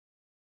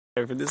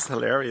This is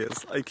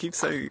hilarious. I keep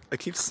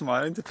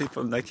smiling to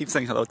people and they keep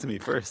saying hello to me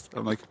first.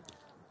 I'm like,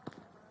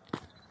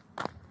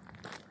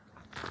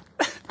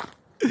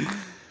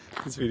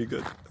 it's really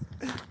good.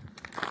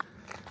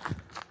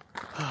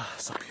 Oh,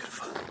 so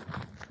beautiful.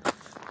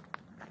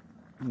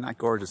 Isn't that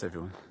gorgeous,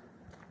 everyone?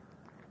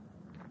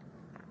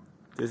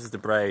 This is the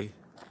Bray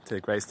to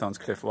Greystones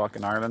Cliff Walk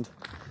in Ireland,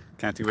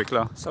 County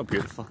Wicklow. So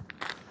beautiful.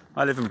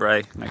 I live in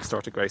Bray, next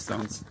door to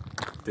Greystones,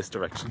 this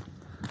direction.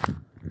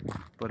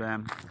 But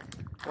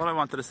what I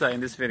wanted to say in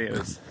this video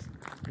is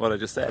what I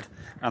just said,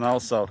 and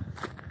also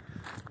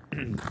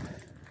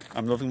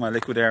I'm loving my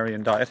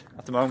liquidarian diet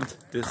at the moment.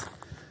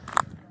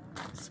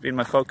 It's been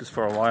my focus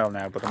for a while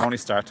now, but I'm only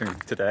starting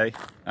today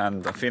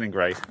and I'm feeling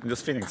great. I'm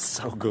just feeling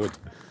so good.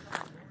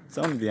 It's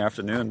only the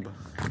afternoon,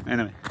 but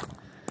anyway.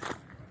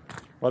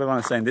 What I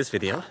want to say in this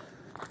video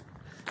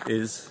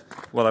is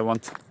what I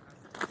want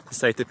to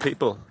say to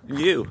people,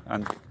 you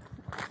and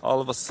all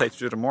of us to say to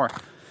each other more,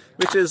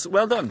 which is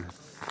well done.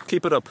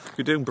 Keep it up.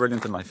 You're doing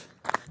brilliant in life.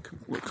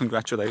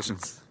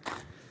 Congratulations.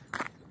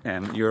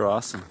 You're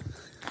awesome.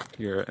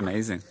 You're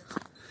amazing.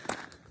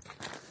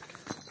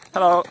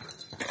 Hello.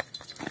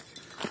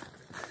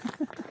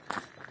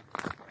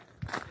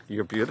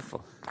 You're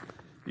beautiful.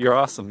 You're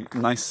awesome.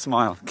 Nice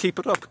smile. Keep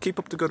it up. Keep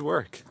up the good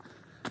work.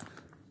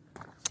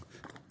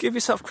 Give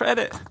yourself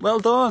credit. Well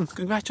done.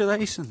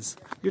 Congratulations.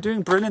 You're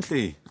doing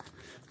brilliantly.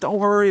 Don't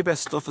worry about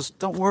stuff.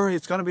 Don't worry.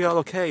 It's going to be all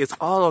okay. It's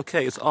all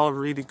okay. It's all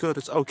really good.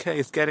 It's okay.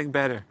 It's getting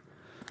better.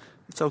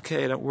 It's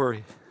okay. Don't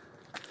worry.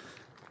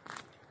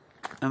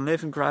 And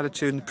live in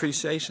gratitude and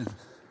appreciation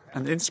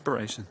and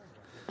inspiration.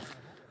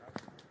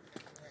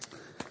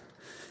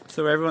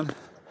 So everyone,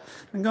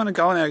 I'm going to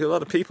go now. I got a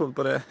lot of people,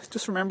 but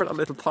just remember that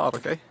little thought,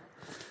 okay?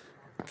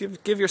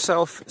 Give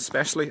yourself,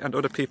 especially, and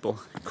other people,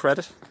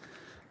 credit,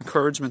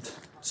 encouragement,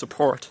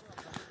 support,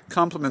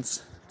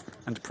 compliments,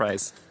 and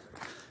praise.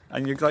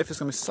 And your life is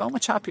going to be so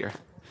much happier.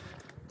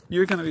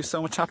 You're going to be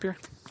so much happier.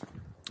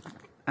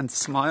 And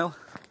smile.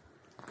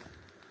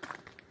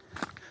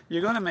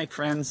 You're going to make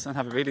friends and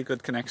have really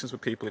good connections with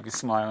people if you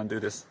smile and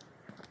do this.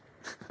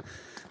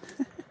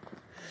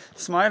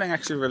 Smiling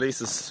actually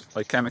releases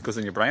like chemicals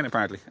in your brain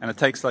apparently. And it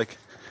takes like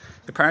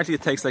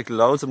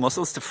loads of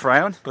muscles to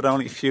frown, but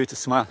only a few to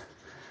smile.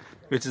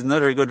 Which is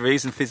another good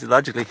reason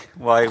physiologically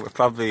why we're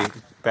probably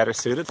better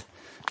suited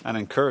and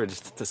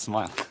encouraged to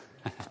smile.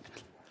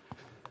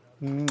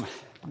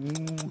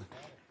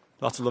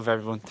 Lots of love,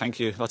 everyone. Thank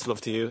you. Lots of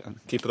love to you, and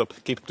keep it up.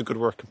 Keep up the good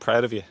work. I'm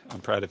proud of you. I'm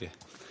proud of you.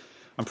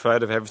 I'm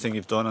proud of everything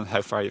you've done and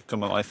how far you've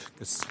come in life.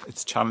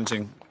 It's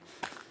challenging.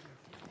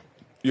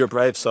 You're a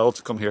brave soul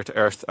to come here to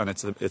Earth, and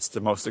it's the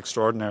most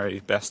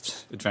extraordinary,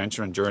 best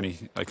adventure and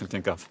journey I can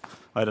think of.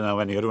 I don't know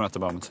any other one at the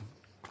moment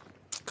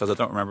because I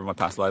don't remember my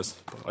past lives.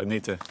 But I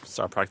need to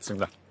start practicing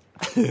that.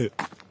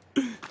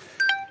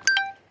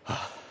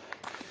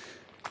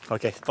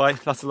 Okay, bye.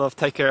 Lots of love.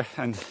 Take care,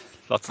 and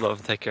lots of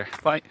love. Take care.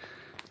 Bye.